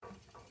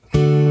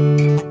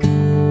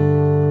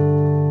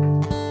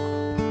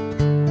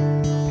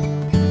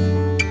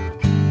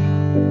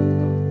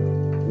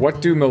What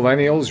do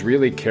millennials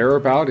really care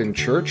about in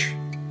church?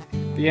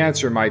 The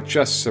answer might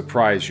just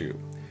surprise you.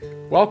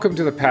 Welcome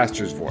to the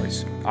Pastor's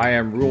Voice. I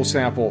am Rule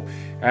Sample,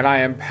 and I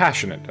am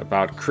passionate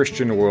about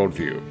Christian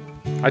worldview.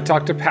 I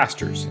talk to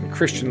pastors and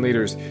Christian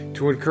leaders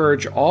to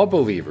encourage all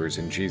believers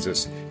in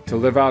Jesus to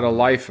live out a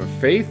life of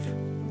faith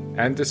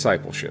and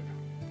discipleship.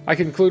 I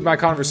conclude my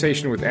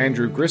conversation with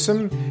Andrew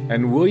Grissom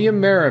and William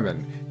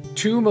Merriman,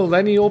 two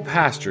millennial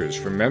pastors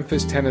from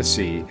Memphis,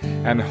 Tennessee,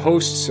 and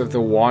hosts of the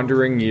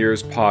Wandering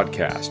Years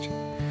podcast.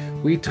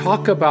 We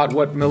talk about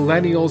what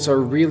millennials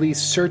are really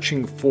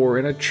searching for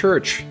in a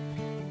church.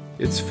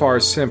 It's far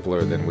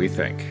simpler than we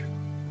think.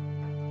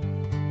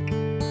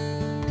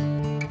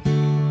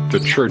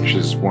 The church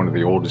is one of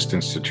the oldest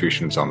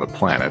institutions on the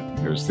planet.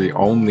 It was the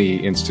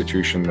only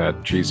institution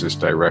that Jesus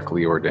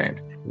directly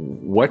ordained.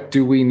 What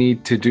do we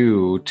need to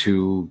do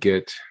to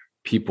get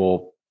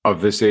people of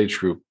this age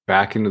group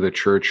back into the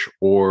church,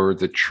 or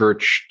the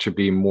church to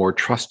be more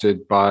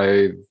trusted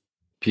by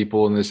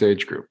people in this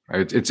age group?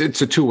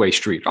 It's a two-way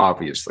street,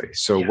 obviously.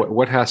 So yeah.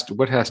 What has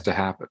to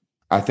happen?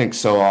 I think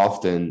so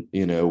often,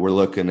 we're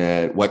looking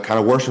at what kind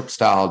of worship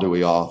style do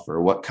we offer?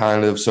 What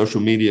kind of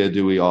social media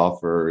do we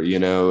offer?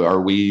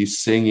 Are we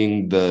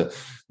singing the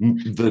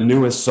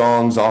newest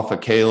songs off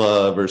of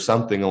Caleb or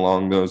something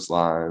along those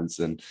lines?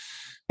 And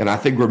I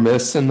think we're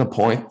missing the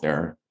point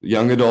there.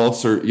 Young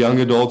adults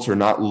are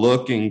not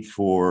looking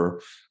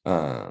for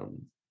the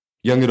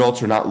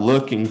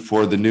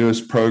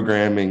newest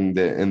programming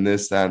and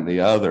this, that, and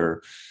the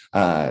other.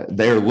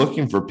 They are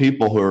looking for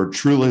people who are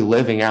truly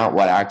living out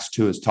what Acts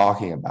 2 is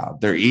talking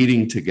about. They're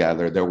eating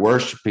together, they're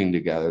worshiping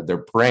together, they're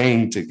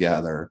praying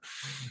together,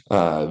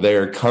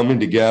 they're coming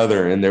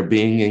together, and they're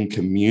being in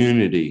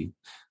community.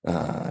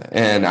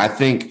 And I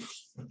think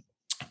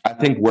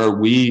where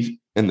we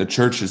in the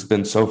church has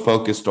been so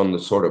focused on the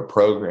sort of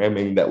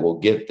programming that will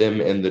get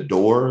them in the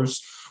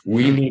doors,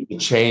 we need to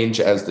change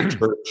as the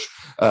church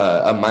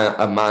a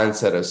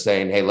mindset of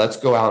saying, "Hey, let's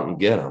go out and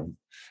get them."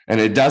 And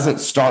it doesn't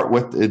start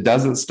with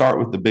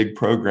the big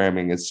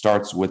programming. It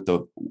starts with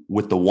the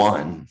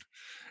one.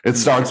 It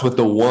starts with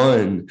the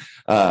one.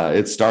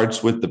 It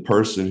starts with the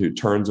person who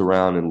turns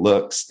around and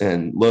looks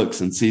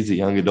and sees a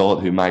young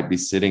adult who might be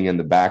sitting in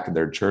the back of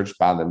their church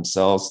by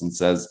themselves and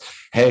says,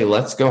 "Hey,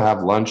 let's go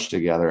have lunch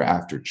together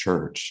after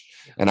church.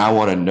 And I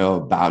want to know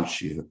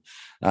about you."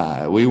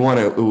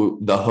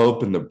 The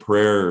hope and the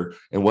prayer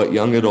and what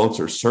young adults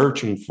are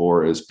searching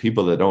for is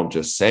people that don't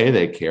just say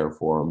they care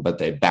for them, but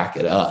they back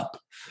it up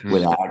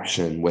with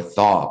action, with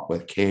thought,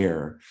 with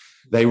care.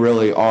 They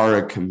really are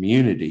a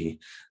community,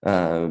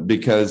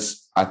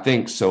 because I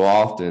think so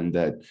often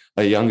that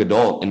a young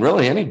adult, and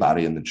really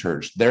anybody in the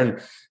church,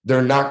 they're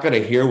not going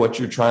to hear what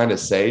you're trying to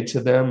say to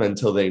them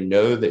until they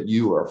know that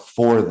you are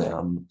for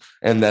them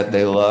and that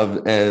they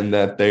love and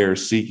that they are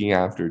seeking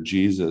after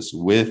Jesus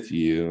with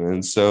you.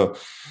 And so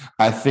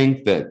I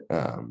think that,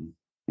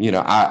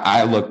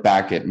 I look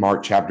back at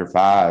Mark chapter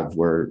 5,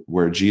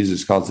 where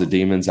Jesus calls the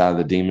demons out of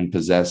the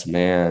demon-possessed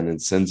man and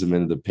sends them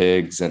into the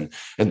pigs, and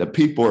the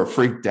people are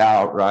freaked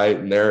out, right?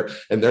 And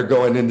they're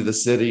going into the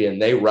city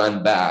and they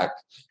run back.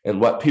 And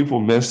what people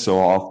miss so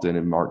often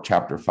in Mark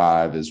chapter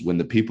 5 is when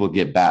the people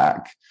get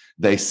back,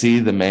 they see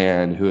the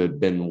man who had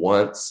been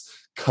once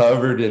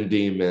covered in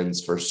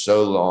demons for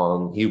so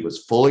long. He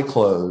was fully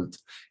clothed.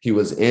 He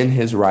was in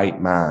his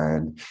right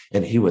mind,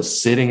 and he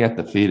was sitting at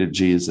the feet of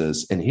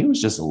Jesus, and he was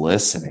just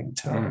listening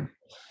to him.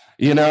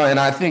 And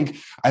I think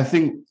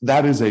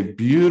that is a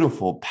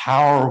beautiful,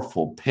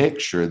 powerful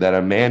picture that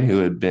a man who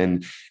had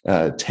been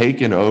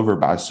taken over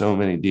by so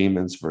many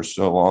demons for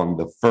so long,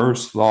 the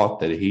first thought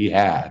that he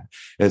had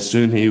as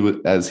soon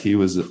as he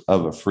was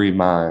of a free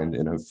mind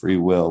and a free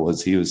will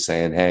was he was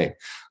saying, "Hey,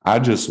 I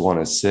just want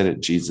to sit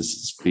at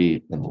Jesus's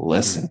feet and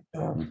listen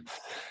to him."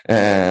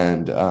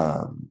 And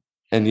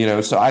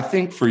so I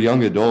think for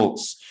young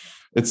adults,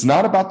 it's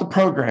not about the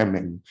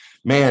programming,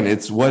 man.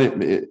 It's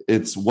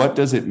what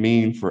does it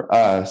mean for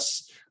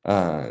us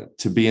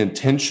to be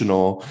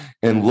intentional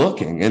and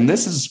looking. And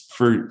this is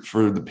for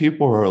the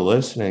people who are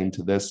listening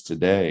to this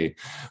today.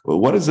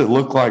 What does it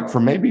look like for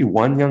maybe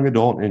one young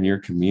adult in your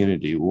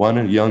community,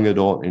 one young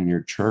adult in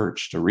your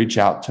church, to reach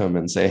out to them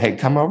and say, "Hey,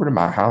 come over to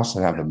my house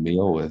and have a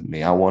meal with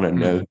me. I want to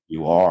know who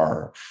you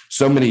are."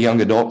 So many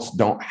young adults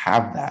don't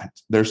have that.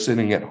 They're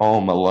sitting at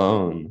home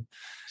alone,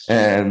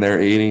 and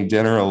they're eating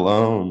dinner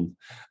alone.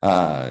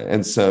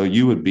 And so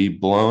you would be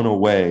blown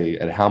away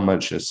at how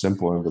much a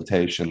simple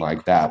invitation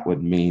like that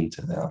would mean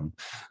to them.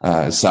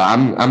 So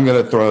I'm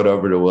going to throw it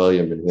over to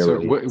William.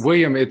 And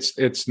William,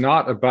 it's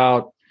not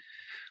about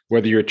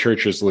whether your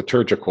church is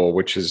liturgical,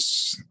 which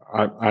is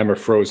I'm a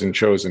frozen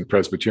chosen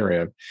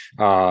Presbyterian,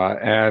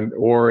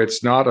 or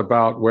it's not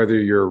about whether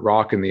you're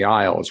rocking the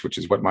aisles, which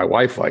is what my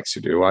wife likes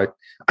to do.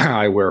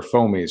 I wear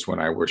foamies when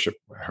I worship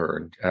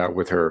her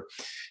with her.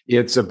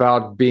 It's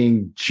about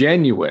being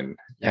genuine,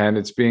 and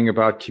it's being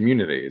about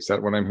community. Is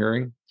that what I'm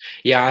hearing?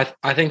 Yeah,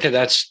 I think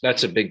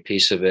that's a big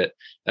piece of it.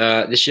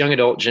 This young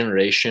adult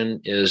generation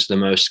is the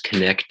most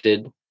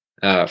connected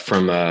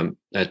from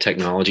a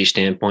technology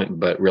standpoint,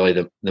 but really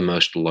the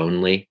most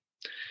lonely.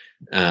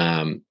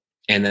 And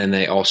then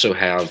they also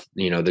have,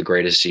 the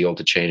greatest zeal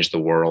to change the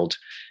world.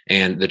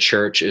 And the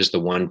church is the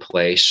one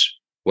place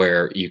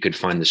where you could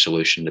find the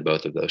solution to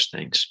both of those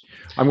things.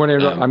 I'm going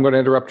to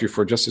interrupt you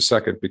for just a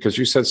second, because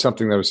you said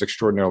something that was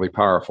extraordinarily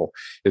powerful,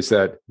 is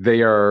that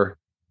they are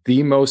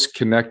the most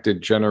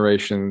connected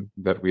generation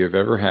that we have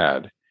ever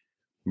had,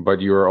 but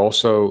you are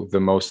also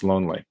the most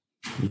lonely.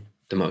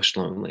 The most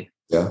lonely.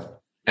 Yeah,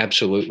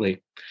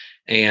 absolutely.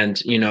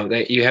 And, you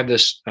have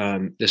this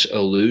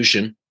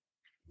illusion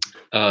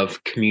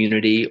of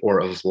community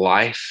or of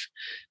life.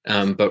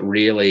 But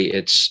really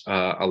it's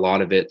a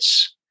lot of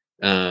it's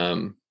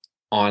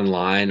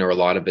online, or a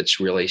lot of it's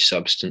really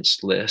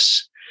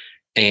substanceless.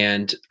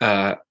 And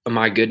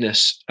my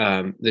goodness,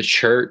 the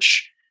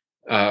church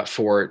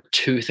for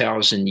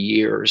 2,000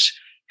 years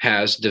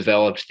has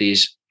developed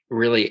these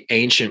really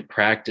ancient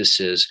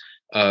practices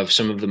of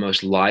some of the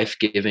most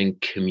life-giving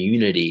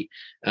community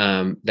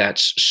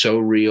that's so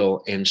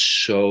real and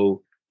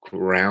so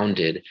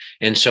grounded.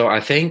 And so I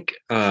think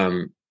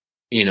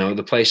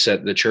the place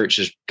that the church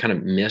has kind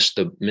of missed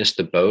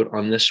the boat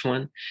on this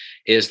one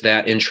is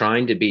that in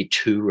trying to be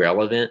too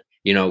relevant,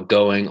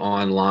 going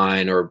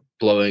online or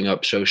blowing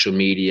up social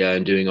media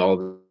and doing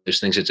all those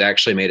things, it's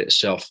actually made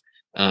itself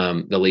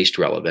the least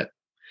relevant.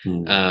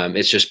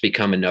 It's just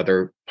become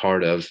another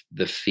part of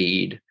the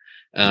feed.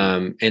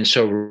 And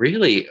so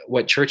really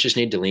what churches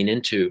need to lean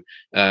into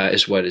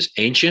is what is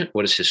ancient,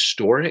 what is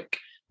historic,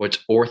 what's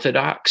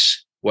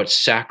orthodox, what's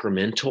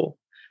sacramental,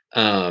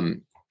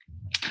 and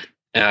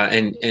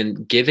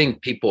giving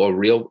people a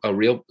real,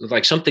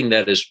 like something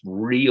that is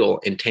real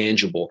and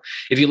tangible.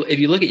 If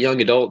you look at young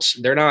adults,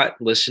 they're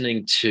not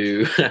listening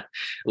to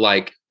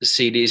like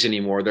CDs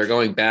anymore. They're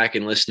going back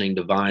and listening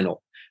to vinyl.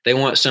 They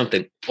want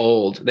something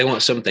old. They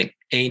want something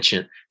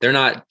ancient. They're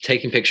not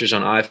taking pictures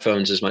on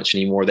iPhones as much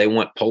anymore. They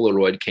want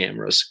Polaroid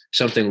cameras,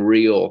 something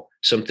real,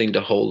 something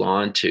to hold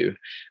on to.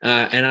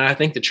 And I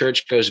think the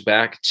church goes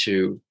back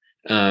to,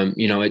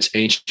 its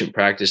ancient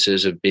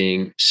practices of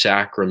being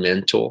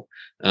sacramental,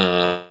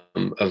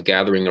 of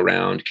gathering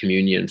around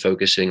communion,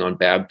 focusing on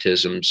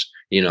baptisms,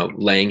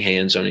 laying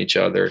hands on each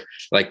other.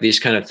 Like these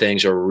kind of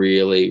things are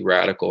really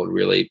radical and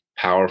really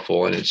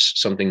powerful. And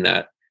it's something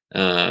that,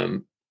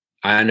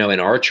 I know in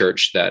our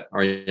church that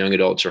our young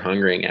adults are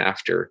hungering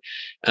after.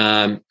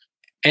 And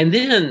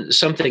then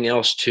something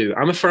else too.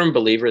 I'm a firm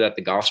believer that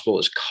the gospel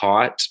is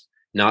caught,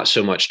 not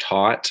so much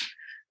taught.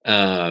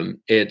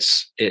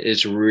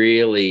 It's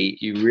really,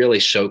 you really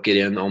soak it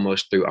in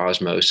almost through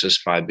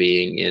osmosis by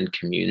being in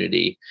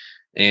community.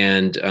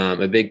 And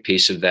a big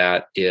piece of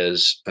that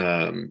is,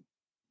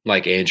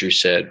 like Andrew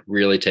said,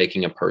 really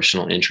taking a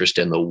personal interest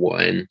in the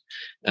one,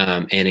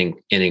 and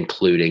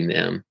including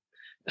them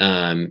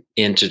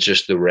into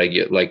just the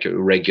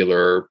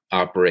regular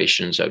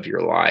operations of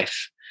your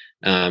life,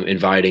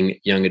 inviting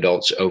young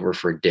adults over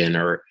for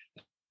dinner.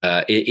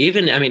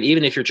 Even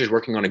if you're just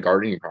working on a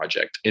gardening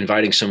project,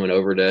 inviting someone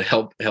over to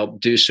help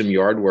do some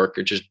yard work,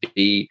 or just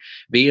be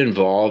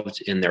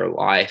involved in their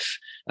life,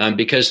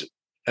 because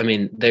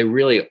they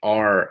really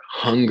are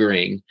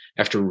hungering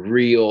after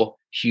real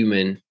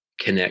human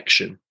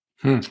connection.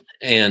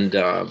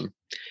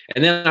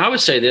 And then I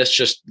would say this,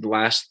 just the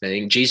last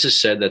thing, Jesus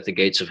said that the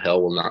gates of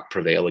hell will not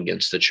prevail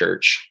against the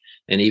church.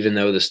 And even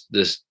though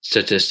the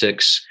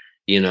statistics,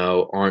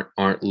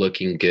 aren't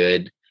looking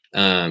good,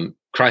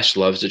 Christ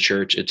loves the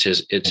church.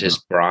 It's his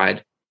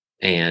bride.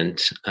 And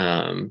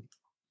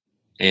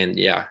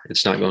yeah,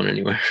 it's not going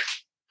anywhere.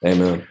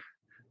 Amen.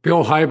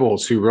 Bill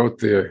Hybels, who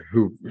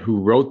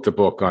wrote the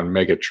book on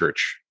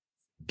megachurch,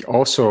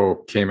 also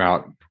came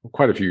out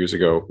quite a few years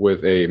ago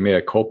with a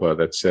mea culpa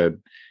that said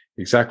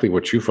exactly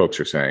what you folks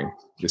are saying,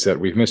 is that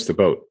we've missed the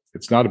boat.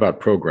 It's not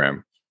about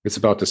program. It's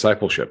about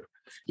discipleship.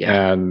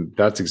 Yeah. And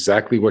that's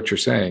exactly what you're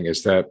saying,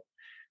 is that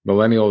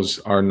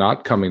millennials are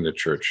not coming to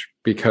church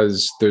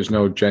because there's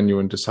no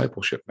genuine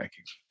discipleship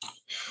making.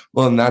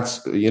 Well, and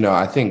that's,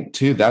 I think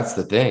too, that's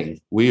the thing.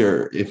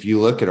 If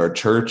you look at our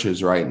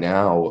churches right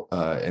now,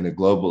 in a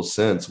global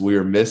sense, we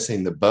are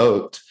missing the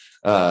boat.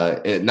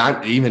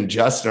 Not even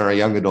just in our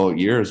young adult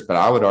years, but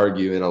I would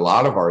argue in a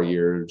lot of our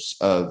years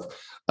of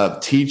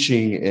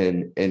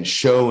teaching and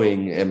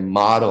showing and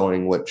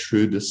modeling what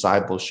true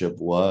discipleship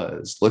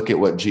was. Look at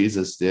what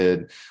Jesus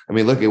did.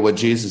 Look at what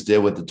Jesus did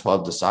with the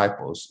 12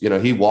 disciples.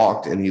 He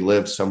walked and he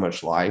lived so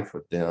much life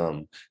with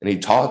them, and he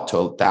taught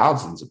to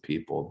thousands of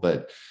people,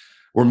 but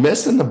we're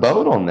missing the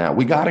boat on that.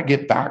 We got to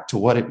get back to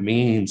what it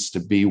means to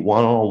be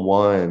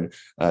one-on-one,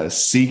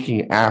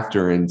 seeking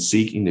after and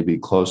seeking to be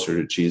closer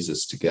to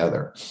Jesus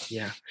together.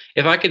 Yeah.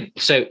 If I could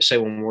say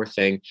one more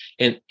thing,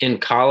 in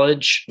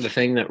college, the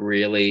thing that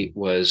really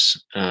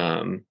was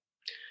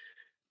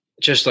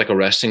just like a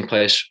resting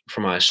place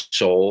for my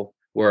soul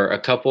were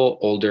a couple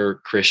older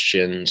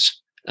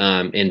Christians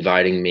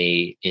inviting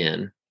me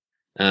in.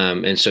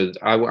 And so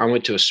I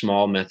went to a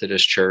small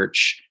Methodist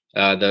church.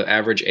 The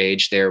average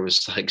age there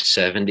was like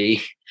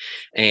 70,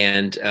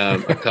 and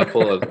a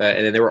couple of,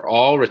 and they were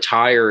all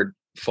retired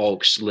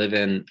folks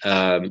living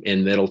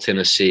in Middle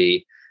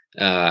Tennessee,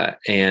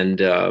 and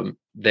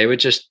they would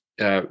just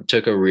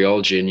took a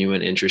real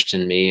genuine interest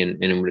in me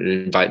and would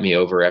invite me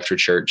over after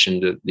church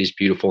into these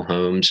beautiful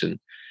homes and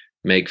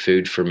make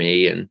food for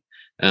me. And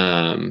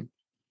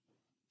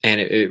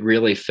it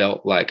really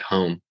felt like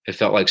home. It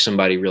felt like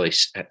somebody really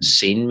had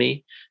seen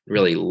me,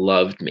 really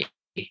loved me.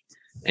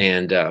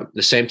 And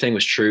the same thing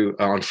was true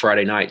on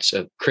Friday nights.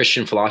 A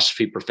Christian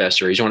philosophy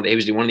professor, he was one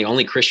of the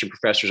only Christian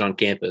professors on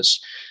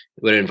campus,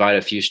 would invite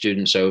a few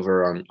students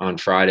over on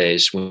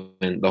Fridays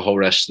when the whole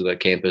rest of the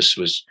campus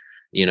was,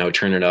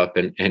 turning up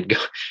and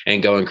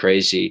going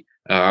crazy.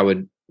 I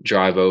would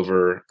drive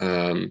over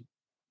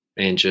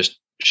and just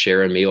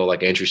share a meal,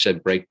 like Andrew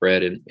said, break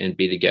bread and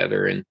be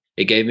together. And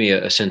it gave me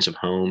a sense of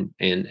home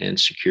and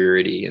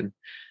security. And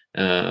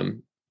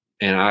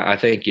I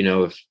think,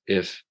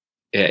 if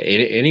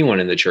anyone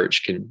in the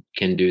church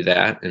can do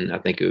that, and I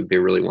think it would be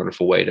a really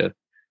wonderful way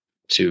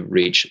to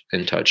reach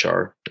and touch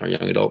our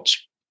young adults.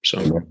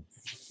 So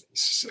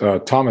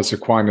Thomas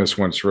Aquinas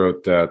once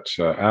wrote that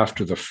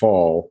after the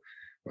fall,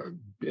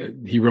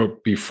 he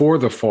wrote, before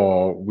the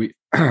fall,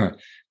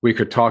 we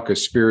could talk of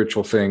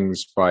spiritual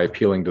things by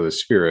appealing to the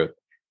Spirit.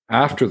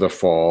 After the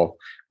fall,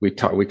 we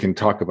can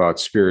talk about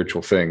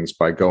spiritual things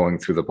by going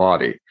through the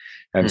body.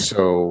 And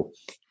so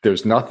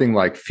there's nothing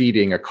like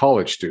feeding a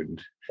college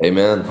student.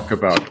 Amen. Talk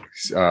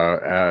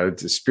about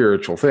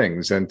spiritual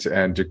things and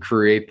to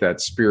create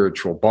that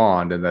spiritual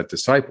bond and that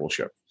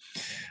discipleship.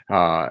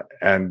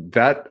 And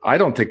that, I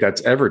don't think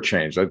that's ever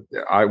changed.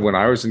 When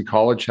I was in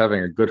college,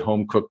 having a good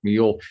home cooked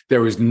meal,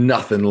 there was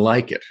nothing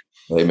like it.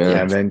 Amen.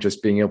 And then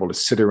just being able to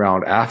sit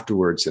around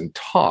afterwards and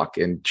talk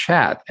and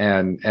chat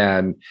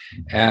and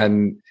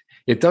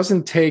it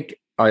doesn't take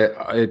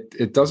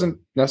it doesn't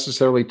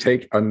necessarily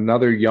take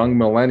another young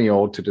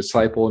millennial to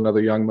disciple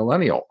another young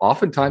millennial.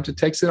 Oftentimes it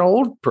takes an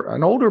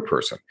older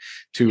person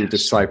to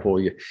disciple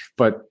you,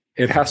 but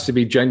it has to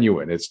be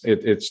genuine.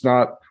 It's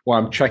not, well,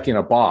 I'm checking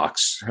a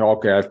box.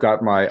 Okay, I've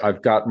got my 3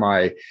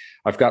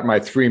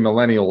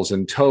 millennials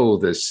in tow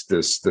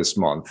this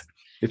month.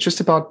 It's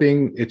just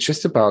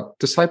about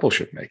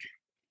discipleship making.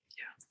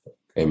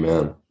 Yeah.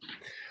 Amen.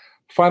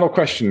 Final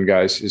question,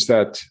 guys, is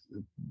that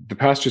the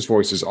pastor's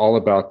voice is all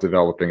about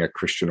developing a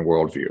Christian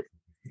worldview,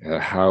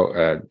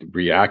 how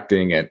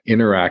reacting and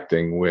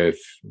interacting with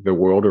the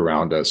world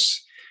around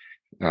us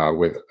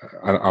with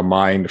a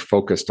mind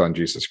focused on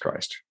Jesus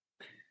Christ.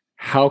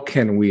 How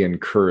can we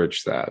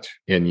encourage that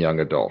in young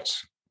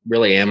adults?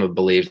 Really am a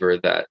believer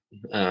that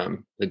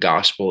the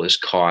gospel is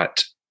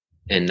caught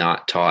and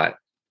not taught.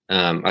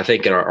 I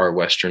think in our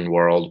Western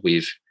world,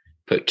 we've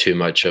put too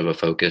much of a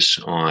focus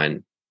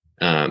on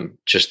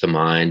just the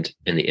mind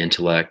and the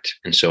intellect.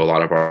 And so a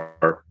lot of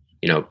our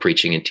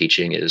preaching and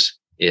teaching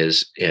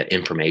is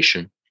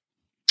information.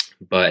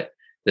 But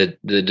the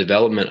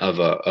development of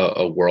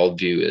a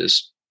worldview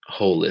is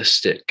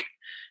holistic.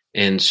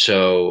 And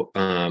so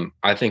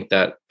I think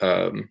that,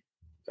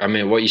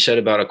 what you said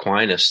about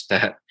Aquinas,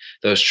 that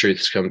those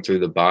truths come through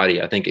the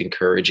body, I think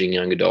encouraging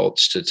young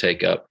adults to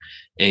take up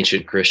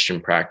ancient Christian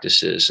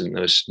practices and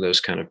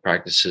those kind of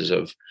practices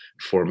of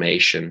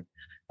formation.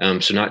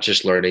 So not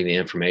just learning the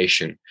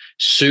information,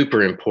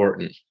 super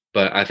important,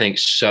 but I think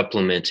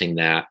supplementing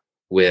that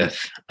with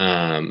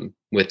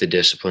the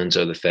disciplines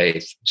of the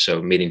faith.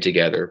 So meeting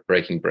together,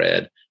 breaking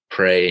bread,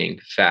 praying,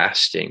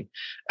 fasting,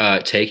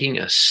 taking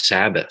a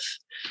Sabbath.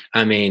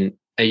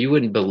 You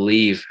wouldn't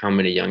believe how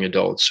many young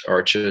adults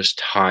are just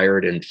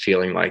tired and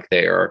feeling like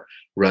they are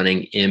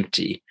running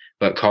empty,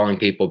 but calling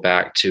people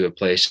back to a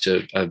place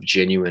of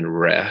genuine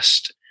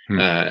rest.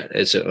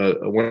 It's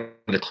one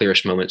of the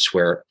clearest moments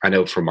where I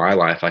know for my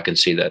life, I can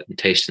see that and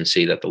taste and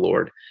see that the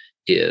Lord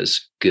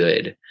is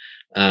good.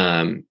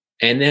 And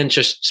then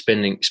just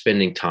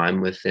spending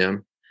time with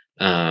them.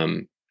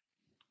 The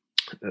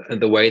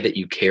way that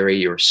you carry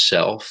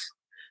yourself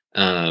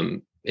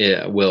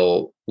it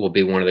will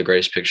be one of the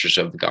greatest pictures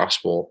of the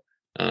gospel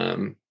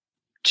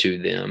to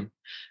them.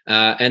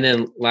 And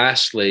then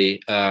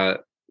lastly,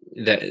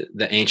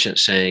 the ancient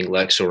saying,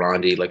 lex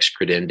orandi, lex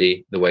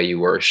credendi, the way you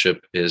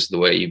worship is the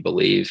way you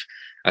believe.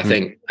 I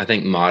think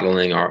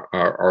modeling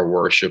our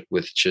worship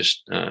with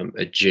just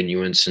a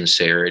genuine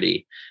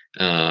sincerity,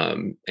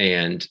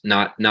 and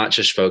not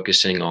just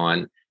focusing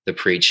on the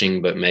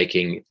preaching, but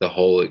making the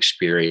whole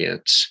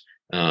experience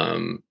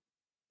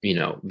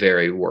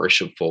very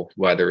worshipful,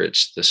 whether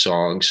it's the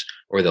songs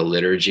or the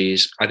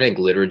liturgies. I think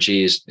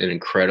liturgy is an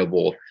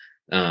incredible,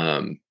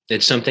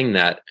 it's something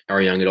that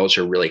our young adults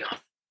are really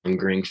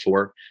hungering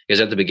for,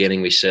 because at the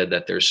beginning we said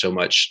that there's so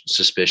much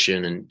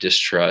suspicion and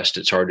distrust.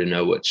 It's hard to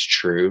know what's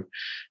true.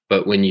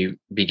 But when you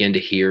begin to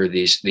hear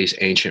these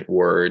ancient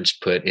words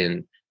put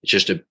in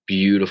just a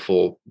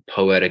beautiful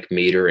poetic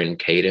meter and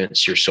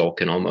cadence, your soul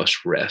can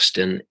almost rest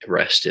in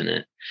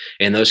it.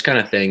 And those kind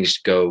of things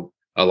go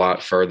a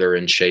lot further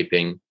in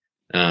shaping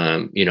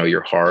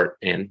your heart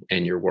and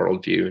your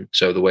worldview.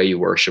 So the way you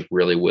worship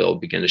really will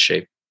begin to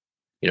shape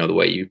the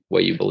way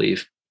you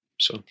believe.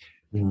 So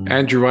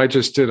Andrew, I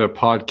just did a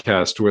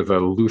podcast with a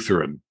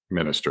Lutheran,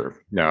 minister.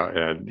 Now,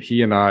 and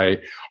he and I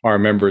are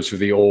members of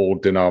the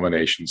old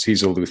denominations.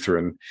 He's a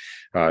Lutheran.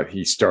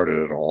 He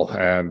started it all.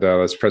 And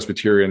as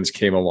Presbyterians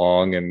came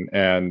along,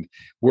 and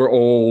we're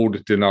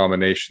old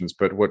denominations.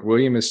 But what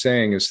William is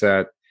saying is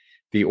that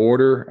the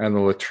order and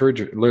the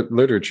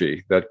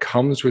liturgy that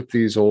comes with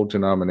these old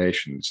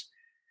denominations,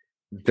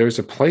 there's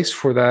a place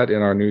for that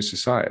in our new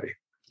society.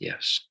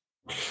 Yes.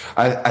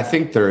 I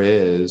think there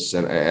is,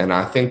 and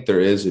I think there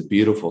is a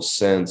beautiful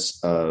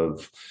sense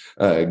of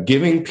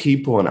giving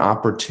people an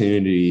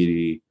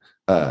opportunity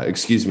to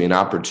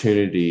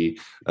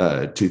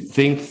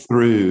think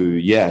through,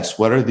 yes,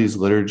 what are these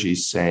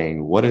liturgies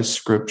saying? What is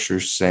Scripture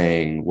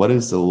saying? What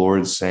is the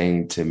Lord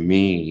saying to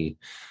me?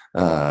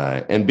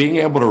 And being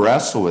able to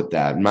wrestle with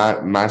that.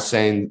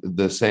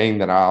 The saying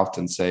that I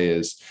often say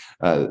is,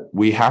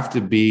 we have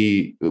to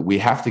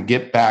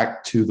get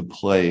back to the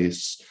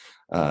place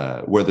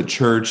where the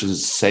church is a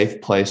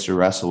safe place to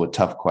wrestle with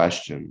tough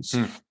questions.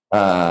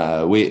 I'm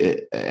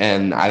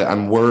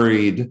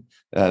worried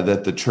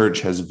that the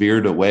church has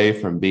veered away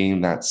from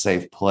being that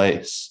safe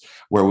place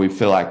where we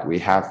feel like we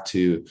have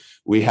to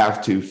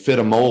fit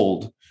a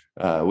mold.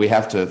 We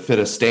have to fit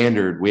a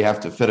standard. We have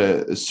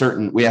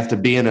to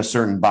be in a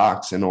certain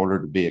box in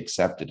order to be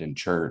accepted in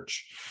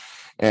church.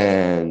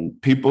 And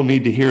people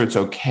need to hear it's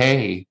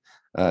okay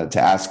to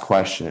ask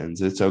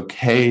questions. It's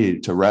okay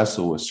to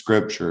wrestle with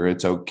Scripture.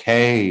 It's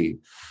okay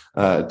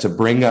to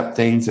bring up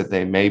things that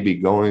they may be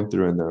going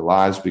through in their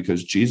lives,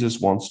 because Jesus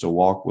wants to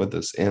walk with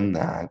us in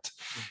that.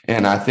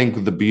 And I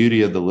think the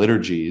beauty of the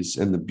liturgies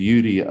and the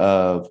beauty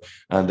of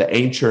the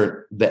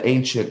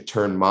ancient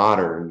turned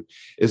modern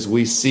is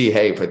we see,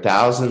 hey, for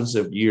thousands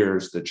of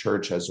years, the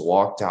church has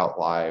walked out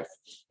life.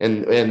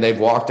 And they've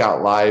walked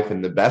out life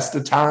in the best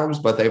of times,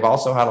 but they've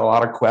also had a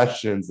lot of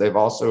questions. They've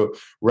also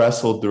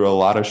wrestled through a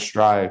lot of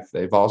strife.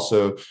 They've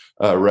also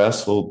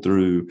wrestled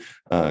through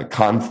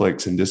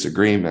conflicts and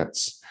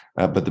disagreements.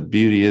 But the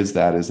beauty is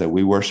that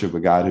we worship a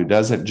God who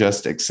doesn't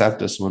just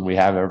accept us when we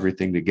have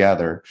everything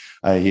together.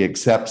 He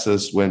accepts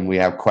us when we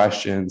have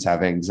questions,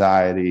 have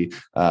anxiety,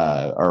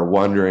 are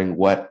wondering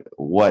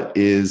what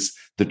is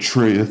the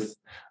truth.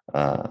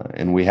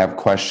 And we have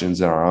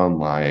questions in our own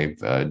life.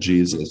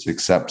 Jesus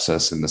accepts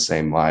us in the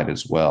same light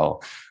as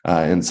well,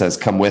 and says,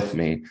 "Come with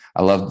me."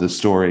 I love the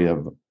story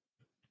of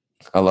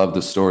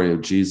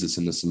Jesus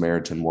and the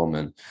Samaritan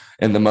woman.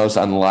 In the most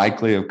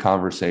unlikely of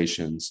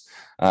conversations,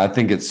 I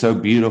think it's so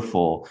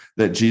beautiful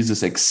that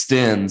Jesus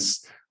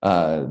extends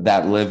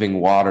that living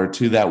water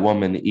to that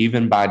woman,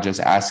 even by just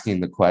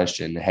asking the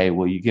question, "Hey,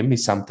 will you give me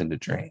something to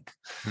drink?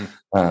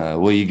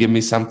 Will you give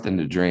me something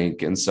to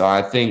drink?" And so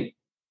I think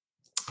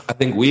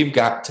we've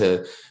got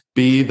to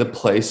be the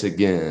place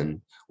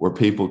again where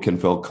people can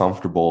feel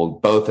comfortable,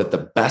 both at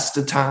the best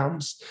of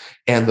times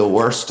and the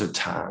worst of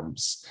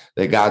times,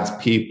 that God's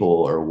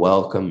people are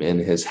welcome in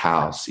his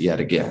house yet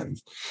again.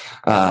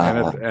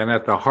 And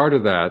at the heart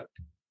of that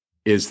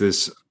is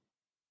this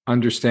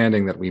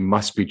understanding that we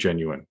must be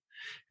genuine.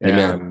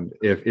 Amen. And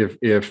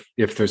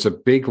if there's a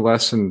big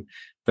lesson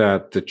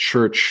that the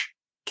church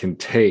can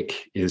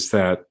take, is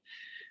that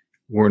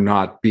we're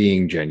not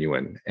being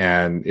genuine.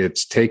 And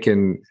it's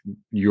taken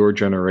your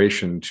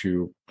generation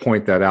to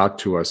point that out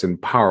to us in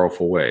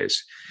powerful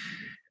ways.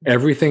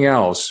 Everything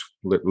else,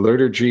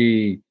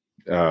 liturgy,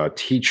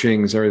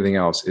 teachings, everything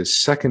else is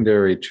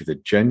secondary to the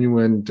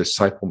genuine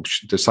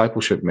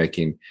discipleship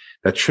making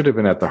that should have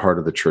been at the heart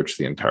of the church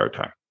the entire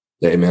time.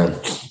 Amen.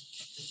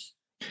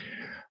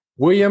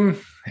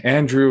 William,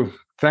 Andrew,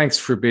 thanks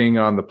for being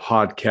on the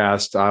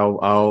podcast.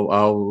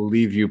 I'll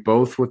leave you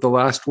both with the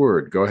last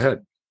word. Go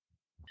ahead.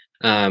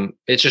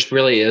 It just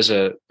really is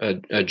a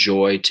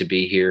joy to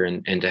be here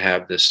and to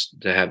have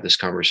this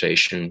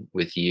conversation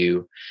with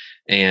you.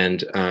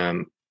 And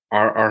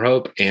our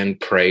hope and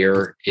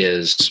prayer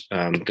is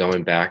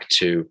going back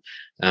to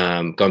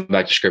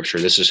Scripture.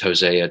 This is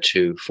Hosea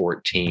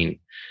 2:14.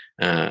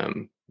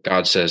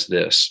 God says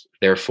this: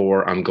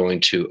 "Therefore, I'm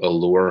going to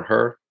allure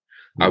her.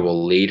 I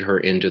will lead her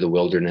into the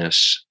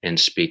wilderness and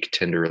speak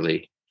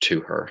tenderly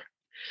to her."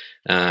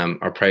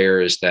 Our prayer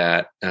is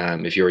that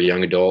if you're a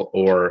young adult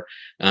or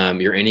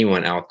you're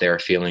anyone out there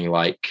feeling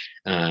like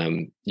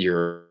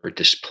you're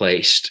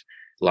displaced,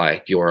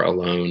 like you're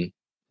alone,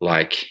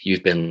 like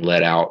you've been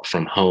let out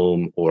from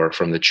home or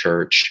from the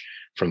church,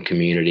 from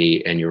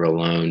community, and you're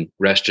alone,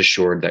 rest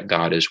assured that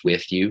God is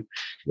with you.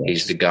 Yes.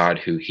 He's the God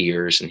who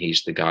hears, and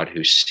he's the God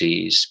who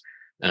sees.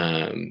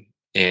 And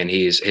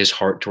his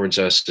heart towards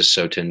us is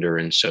so tender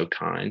and so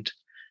kind.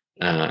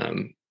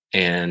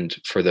 And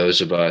for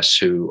those of us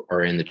who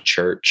are in the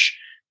church,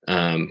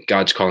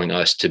 God's calling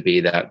us to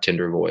be that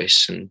tender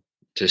voice and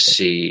to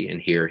see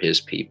and hear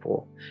his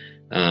people.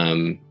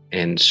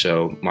 And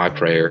so my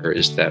prayer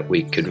is that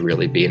we could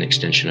really be an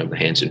extension of the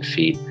hands and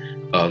feet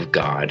of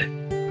God,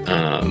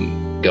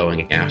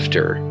 going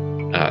after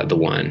the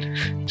one.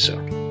 So,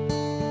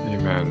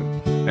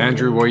 amen.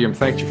 Andrew, William,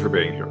 thank you for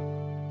being here.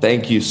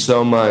 Thank you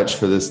so much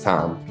for this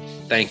time.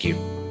 Thank you.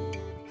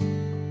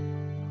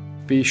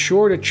 Be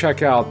sure to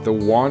check out the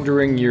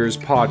Wandering Years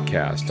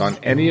podcast on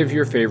any of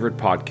your favorite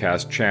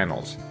podcast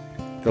channels.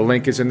 The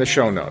link is in the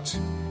show notes.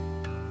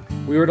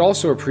 We would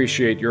also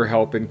appreciate your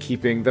help in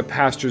keeping the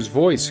Pastor's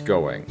Voice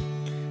going.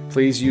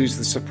 Please use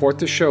the Support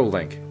the Show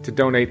link to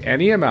donate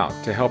any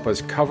amount to help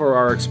us cover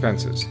our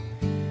expenses.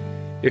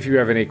 If you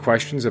have any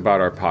questions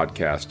about our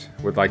podcast,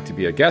 would like to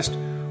be a guest,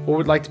 or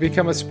would like to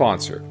become a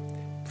sponsor,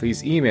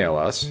 please email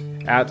us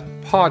at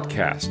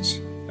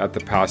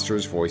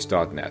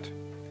podcasts@thepastorsvoice.net.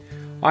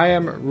 I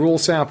am Rule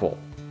Sample.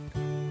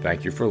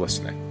 Thank you for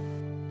listening.